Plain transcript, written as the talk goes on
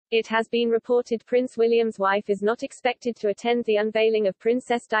It has been reported Prince William's wife is not expected to attend the unveiling of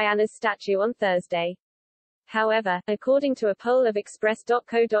Princess Diana's statue on Thursday. However, according to a poll of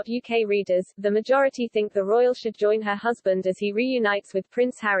express.co.uk readers, the majority think the royal should join her husband as he reunites with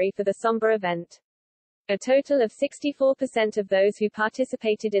Prince Harry for the sombre event. A total of 64% of those who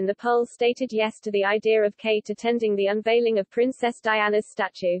participated in the poll stated yes to the idea of Kate attending the unveiling of Princess Diana's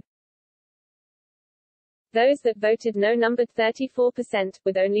statue. Those that voted no numbered 34%,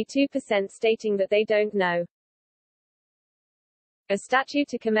 with only 2% stating that they don't know. A statue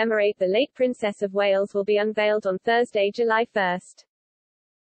to commemorate the late Princess of Wales will be unveiled on Thursday, July 1.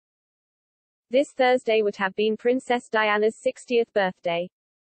 This Thursday would have been Princess Diana's 60th birthday.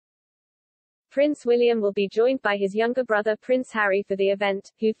 Prince William will be joined by his younger brother Prince Harry for the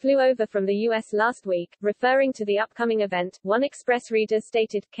event, who flew over from the US last week. Referring to the upcoming event, one Express reader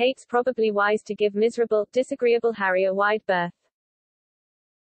stated, "Kate's probably wise to give miserable, disagreeable Harry a wide berth.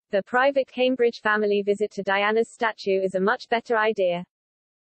 The private Cambridge family visit to Diana's statue is a much better idea."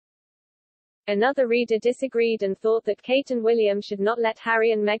 Another reader disagreed and thought that Kate and William should not let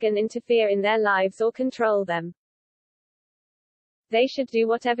Harry and Meghan interfere in their lives or control them. They should do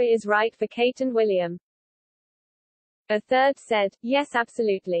whatever is right for Kate and William. A third said, "Yes,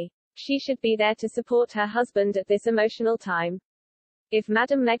 absolutely. She should be there to support her husband at this emotional time. If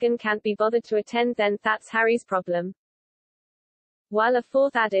Madam Meghan can't be bothered to attend, then that's Harry's problem." While a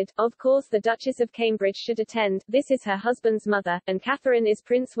fourth added, "Of course the Duchess of Cambridge should attend, this is her husband's mother, and Catherine is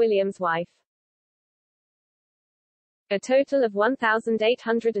Prince William's wife." A total of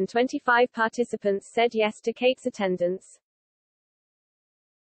 1,825 participants said yes to Kate's attendance.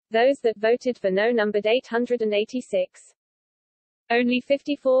 Those that voted for no numbered 886. Only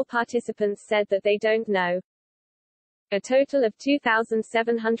 54 participants said that they don't know. A total of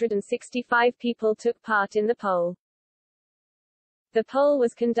 2,765 people took part in the poll. The poll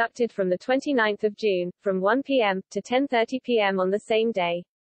was conducted from the 29th of June, from 1 p.m. to 10:30 p.m. on the same day.